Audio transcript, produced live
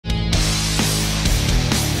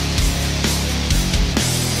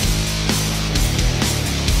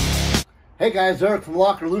Hey guys, Eric from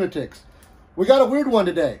Lockerlunatics. We got a weird one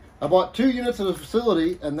today. I bought 2 units at the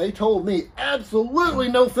facility and they told me absolutely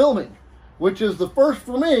no filming, which is the first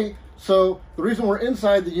for me. So the reason we're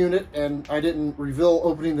inside the unit and I didn't reveal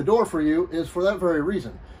opening the door for you is for that very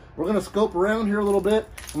reason. We're going to scope around here a little bit.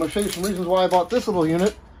 I'm going to show you some reasons why I bought this little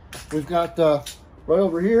unit. We've got right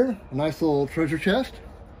over here a nice little treasure chest.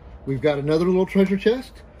 We've got another little treasure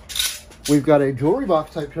chest. We've got a jewelry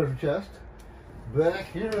box type treasure chest.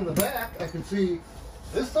 Back here in the back, I can see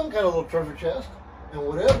this some kind of little treasure chest, and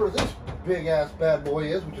whatever this big ass bad boy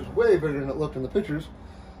is, which is way bigger than it looked in the pictures.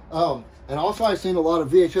 And also I've seen a lot of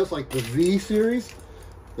VHS, like the V series.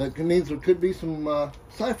 That means there could be some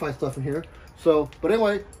sci-fi stuff in here. So, but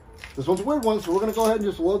anyway, this one's a weird one, so we're gonna go ahead and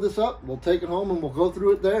just load this up. We'll take it home and we'll go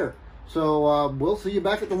through it there. So we'll see you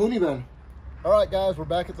back at the loony bin. All right, guys, we're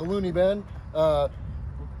back at the loony bin.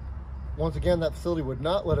 Once again, that facility would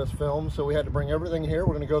not let us film, so we had to bring everything here.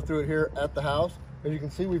 We're going to go through it here at the house. As you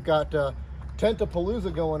can see, we've got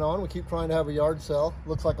Tent-a-Palooza going on. We keep trying to have a yard sale.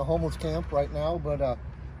 Looks like a homeless camp right now, but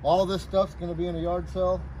all of this stuff's going to be in a yard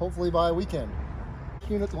sale, hopefully by a weekend. This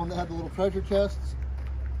unit, the one that had the little treasure chests,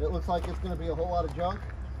 it looks like it's going to be a whole lot of junk.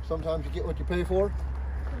 Sometimes you get what you pay for.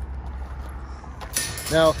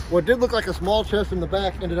 Now, what did look like a small chest in the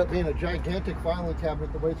back ended up being a gigantic filing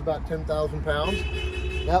cabinet that weighs about 10,000 pounds.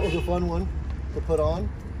 That was a fun one to put on.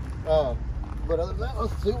 But other than that,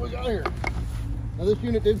 let's see what we got here. Now, this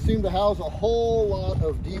unit did seem to house a whole lot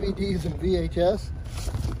of DVDs and VHS.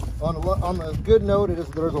 On the good note,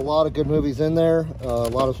 there's a lot of good movies in there. A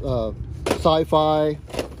lot of sci-fi,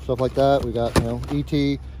 stuff like that. We got,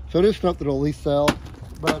 E.T. So it is stuff that'll at least sell.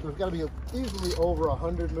 But there's got to be easily over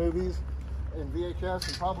 100 movies in VHS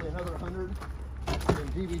and probably another 100 in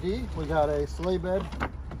DVD. We got a sleigh bed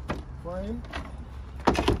frame.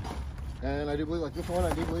 And I do believe, like this one,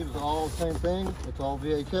 I do believe is all the same thing. It's all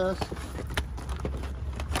VHS.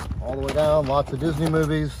 All the way down, lots of Disney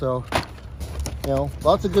movies. So,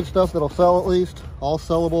 lots of good stuff that'll sell at least. All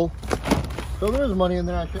sellable. So there is money in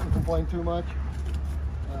there. I shouldn't complain too much.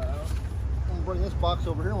 I'm going to bring this box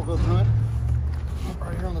over here and we'll go through it.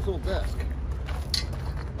 Right here on this little desk.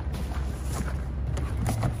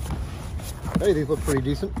 Hey, these look pretty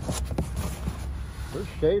decent. There's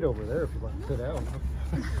shade over there if you'd like to sit down.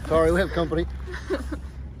 Sorry, we have company.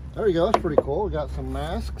 There you go, that's pretty cool. We got some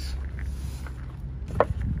masks.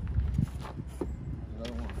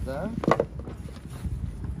 Another one for that.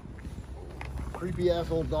 Creepy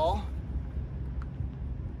ass old doll.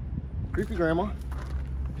 Creepy grandma.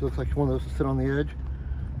 She looks like she's one of those to sit on the edge.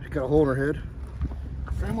 She's got a hole in her head.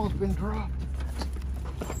 Grandma's been dropped.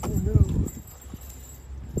 Oh no.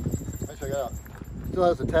 Check it out. Still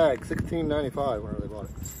has a tag, $16.95 whenever they bought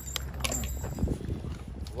it.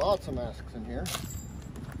 Lots of masks in here.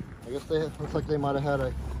 I guess looks like they might have had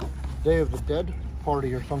a Day of the Dead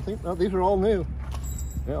party or something. No, these are all new.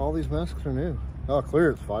 Yeah, all these masks are new. Oh,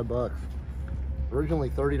 clear, it's $5.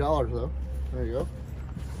 Originally $30 though. There you go.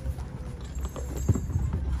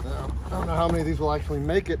 Now, I don't know how many of these will actually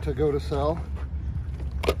make it to go to sell.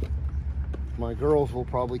 My girls will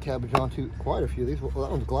probably cabbage onto quite a few of these. Well,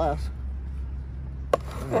 that one's glass.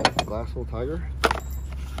 Glass little tiger. A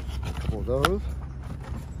couple of those.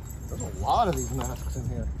 There's a lot of these masks in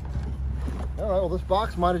here. All right, well, this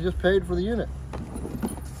box might have just paid for the unit.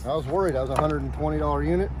 I was worried. That was a $120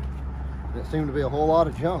 unit. It seemed to be a whole lot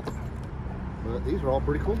of junk. But these are all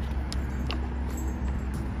pretty cool.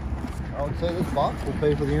 I would say this box will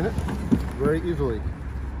pay for the unit very easily.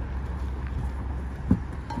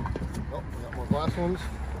 Oh, we got more glass ones.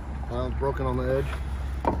 That one's broken on the edge.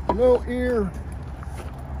 No ear.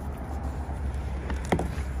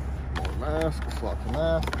 Masks, lots of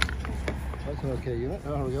masks. That's an okay unit.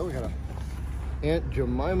 Oh, here we go. We got a Aunt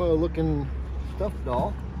Jemima looking stuffed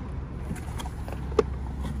doll.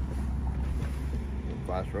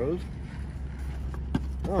 Glass rose.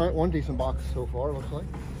 All right, one decent box so far, looks like.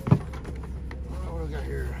 What do we got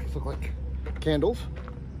here? These look like candles,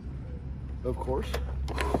 of course.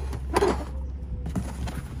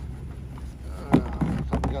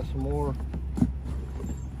 Looks like we got some more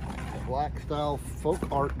black style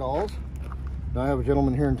folk art dolls. Now I have a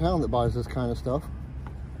gentleman here in town that buys this kind of stuff.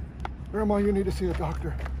 Grandma, you need to see a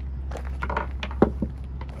doctor.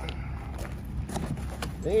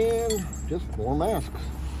 And just more masks.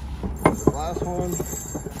 The last one.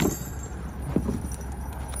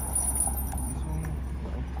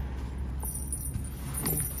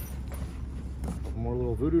 More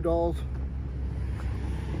little voodoo dolls.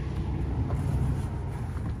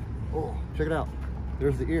 Oh, check it out.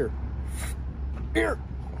 There's the ear. Ear!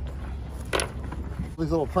 These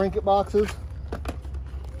little trinket boxes.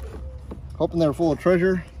 hoping they're full of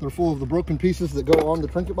treasure. They're full of the broken pieces that go on the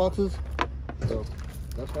trinket boxes. So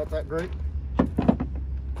that's not that great.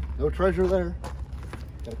 No treasure there.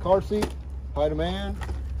 Got a car seat, high demand,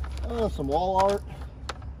 some wall art.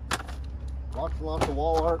 Lots and lots of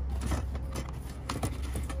wall art.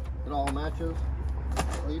 It all matches,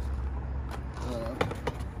 at least.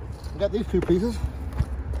 We got these two pieces.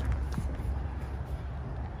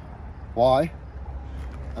 Why?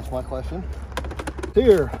 That's my question.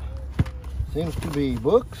 Here seems to be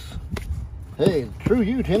books. Hey, True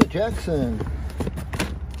You, Janet Jackson.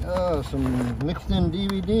 Some mixed in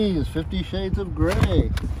DVDs, 50 Shades of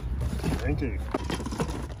Grey. Thank you.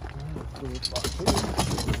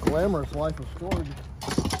 Glamorous Life of Storage.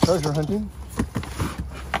 Treasure hunting.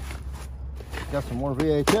 Got some more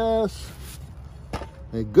VHS.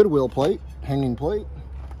 A Goodwill plate, hanging plate.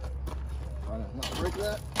 Try to not break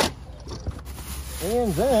that.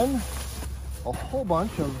 And then a whole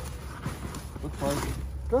bunch of, looks like,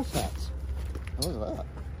 dress hats. Oh, look at that.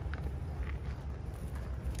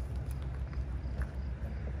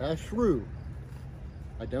 A shrew.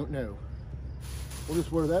 I don't know. We'll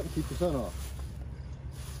just wear that and keep the sun off.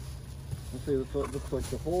 Let's see, this looks like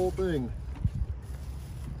the whole thing.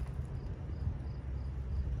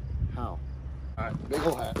 How? Alright, big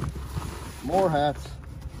old hat. More hats.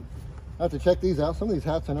 I have to check these out. Some of these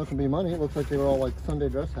hats I know can be money. It looks like they were all like Sunday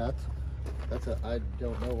dress hats. That's I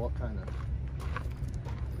don't know what kind of.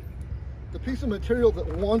 The piece of material that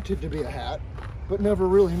wanted to be a hat, but never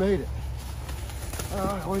really made it.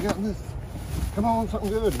 Alright, what do we got in this? Come on, something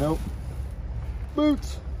good. Nope.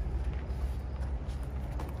 Boots.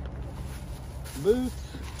 Boots.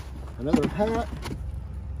 Another hat.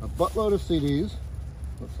 A buttload of CDs,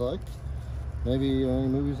 looks like. Maybe any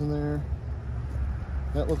movies in there.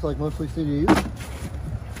 That looks like mostly CDs.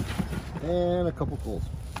 And a couple pulls.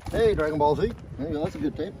 Hey, Dragon Ball Z. There you go, that's a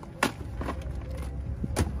good tape.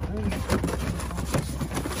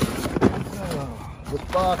 This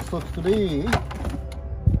box looks to be,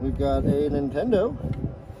 we've got a Nintendo.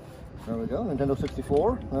 There we go, Nintendo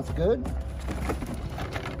 64. That's good.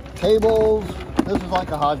 Cables. This is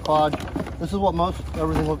like a hodgepodge. This is what most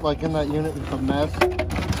everything looked like in that unit. It's a mess.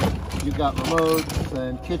 You've got remotes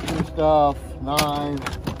and kitchen stuff,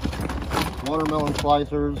 knives, watermelon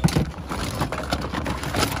slicers.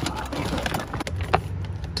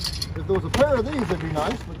 If there was a pair of these, it'd be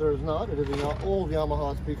nice, but there's not. It is an old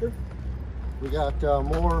Yamaha speaker. We got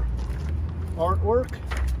more artwork.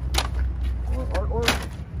 More artwork.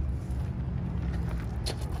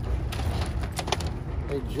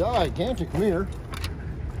 A gigantic mirror.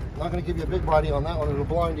 Not going to give you a big body on that one. It'll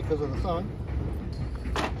blind because of the sun.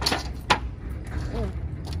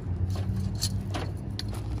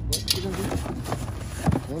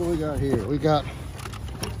 What do we got here? We got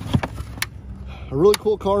a really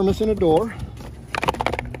cool car missing a door.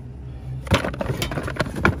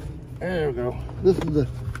 There we go. This is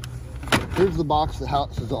here's the box that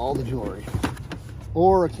houses all the jewelry.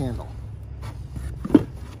 Or a candle.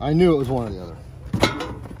 I knew it was one or the other.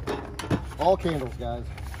 All candles, guys.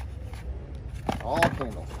 All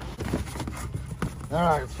candles. All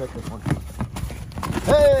right, let's check this one.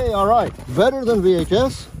 Hey, all right. Better than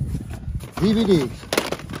VHS. DVDs.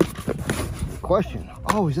 Question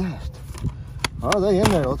always asked. Are they in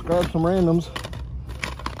there? Let's grab some randoms.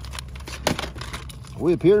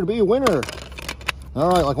 We appear to be a winner. All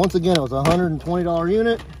right, like once again, it was a $120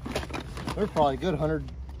 unit. There's probably a good at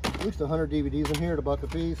least 100 DVDs in here at $1 a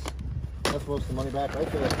piece. That's most of the money back right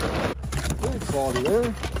there. Good quality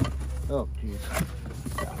there. Oh, geez.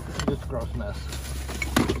 This is just a gross mess.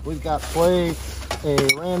 We've got plates, a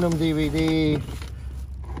random DVD,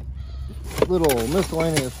 little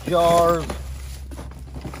miscellaneous jars.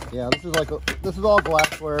 Yeah, this is all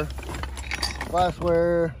glassware.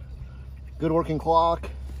 Glassware, good working clock.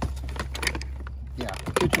 Yeah,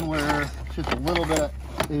 kitchenware. Just a little bit,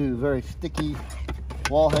 very sticky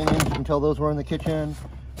wall hangings. You can tell those were in the kitchen.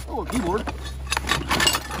 Oh, a keyboard.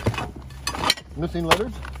 Missing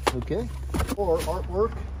letters. Okay. Or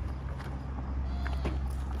artwork.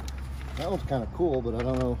 That one's kind of cool, but I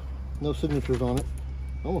don't know. No signatures on it.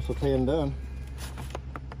 Almost a tan done.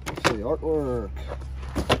 Let's see, artwork.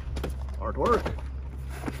 Artwork.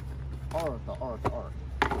 Art.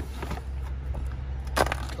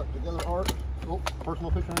 Stuck together art. Oh,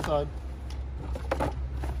 personal picture inside.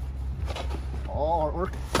 All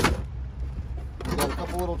artwork. We got a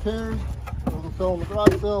couple little chairs. Those sell in the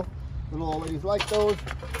garage sale. Little old ladies like those.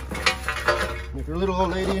 And if you're a little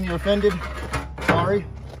old lady and you're offended, sorry,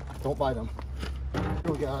 don't buy them.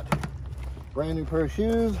 Here we got a brand new pair of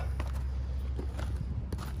shoes.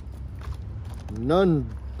 None,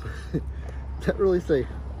 can't really say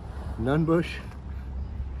Nun bush.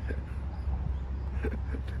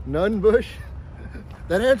 Nun bush.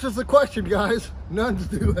 That answers the question, guys. Nuns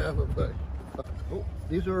do have a bush. Oh,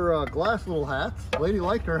 these are glass little hats. Lady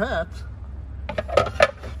liked her hats. That's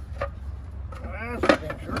a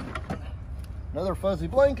damn shirt. Another fuzzy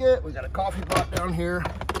blanket. We got a coffee pot down here.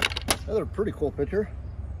 Another pretty cool picture.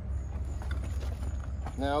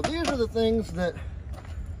 Now these are the things that,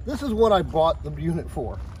 this is what I bought the unit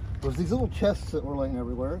for. Was these little chests that were laying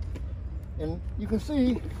everywhere. And you can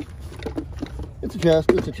see, it's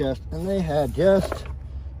a chest, and they had just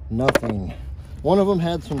nothing. One of them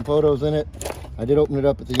had some photos in it. I did open it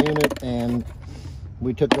up at the unit, and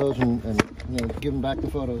we took those and you know, give them back the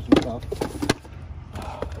photos and stuff.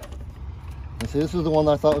 And see, this is the one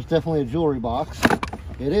that I thought was definitely a jewelry box.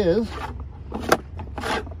 It is, but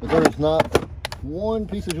there is not one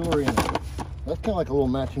piece of jewelry in it. That's kind of like a little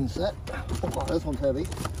matching set. Oh, this one's heavy.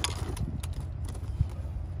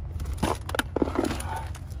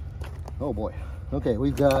 Oh boy. Okay,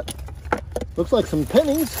 we've got, looks like some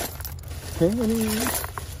pennies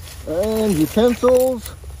and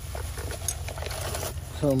utensils,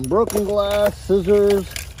 some broken glass, scissors,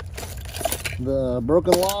 the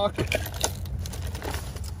broken lock,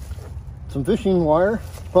 some fishing wire,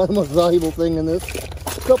 probably the most valuable thing in this,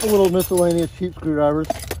 a couple little miscellaneous cheap screwdrivers.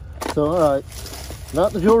 So all right,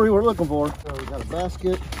 not the jewelry we're looking for. So we got a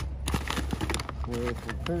basket with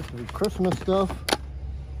some Christmas stuff.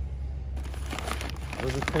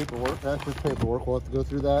 There's this paperwork. That's just paperwork. We'll have to go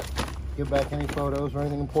through that, give back any photos or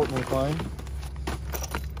anything important we find.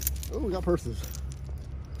 Oh, we got purses.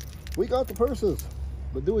 We got the purses,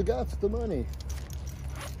 but do we got the money?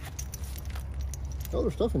 Oh,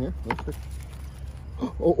 there's stuff in here.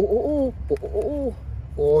 Oh,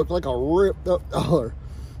 it's like a ripped up dollar.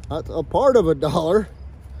 That's a part of a dollar.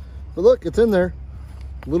 But look, it's in there.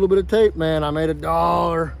 A little bit of tape, man. I made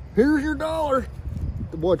 $1. Here's your $1.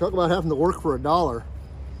 Boy, talk about having to work for $1.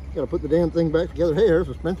 Gotta put the damn thing back together. Hey, there's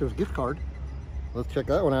a Spencer's gift card. Let's check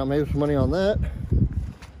that one out. Maybe some money on that.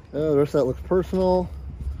 The rest of that looks personal.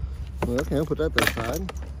 Well, okay, I'll put that to the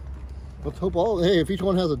side. Let's hope hey, if each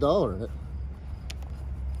one has $1 in it.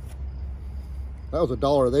 That was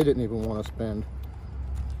 $1 they didn't even want to spend.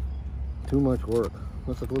 Too much work.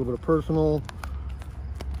 Looks like a little bit of personal.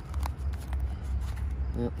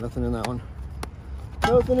 Yep, nothing in that one.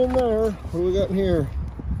 Nothing in there. What do we got in here?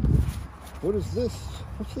 What is this?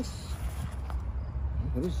 What's this?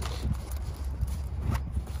 What is this?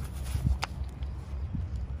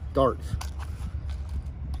 Darts.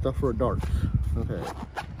 Stuff for darts. Okay.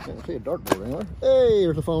 Can't see a dartboard anywhere. Hey,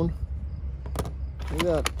 there's a phone. We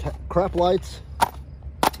got crap lights.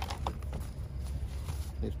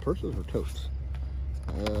 These purses or totes?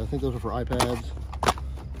 I think those are for iPads.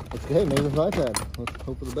 Let's go ahead, maybe it's an iPad. Let's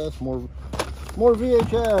hope for the best. More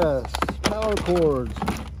VHS, power cords.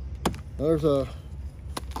 There's a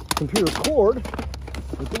computer cord.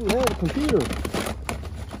 But do we have a computer?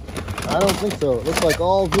 I don't think so. It looks like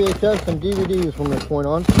all VHS and DVDs from this point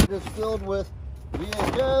on. It's filled with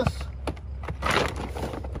VHS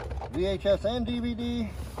and DVD,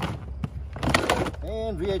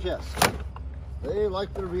 and VHS. They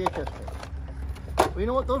like their VHS tapes. Well, you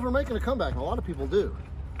know what? Those are making a comeback. A lot of people do.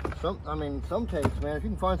 Some tapes, man, if you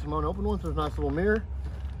can find some unopened ones, there's a nice little mirror.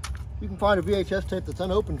 You can find a VHS tape that's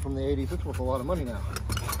unopened from the 80s. It's worth a lot of money now.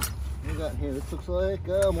 What we got in here? This looks like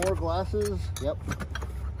more glasses. Yep.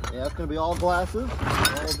 Yeah, it's going to be all glasses.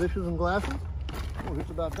 All dishes and glasses. Oh, just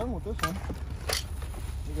about done with this one.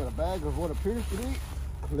 We got a bag of what appears to be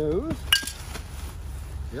clothes.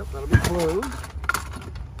 Yep, that'll be clothes.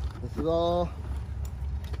 This is all,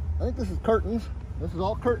 I think this is curtains. This is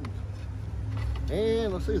all curtains.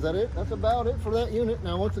 And let's see, is that it? That's about it for that unit.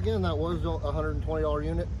 Now, once again, that was a $120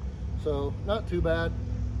 unit. So not too bad.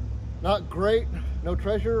 Not great, no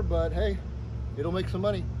treasure, but hey, it'll make some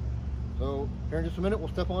money. So here in just a minute, we'll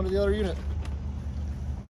step on to the other unit.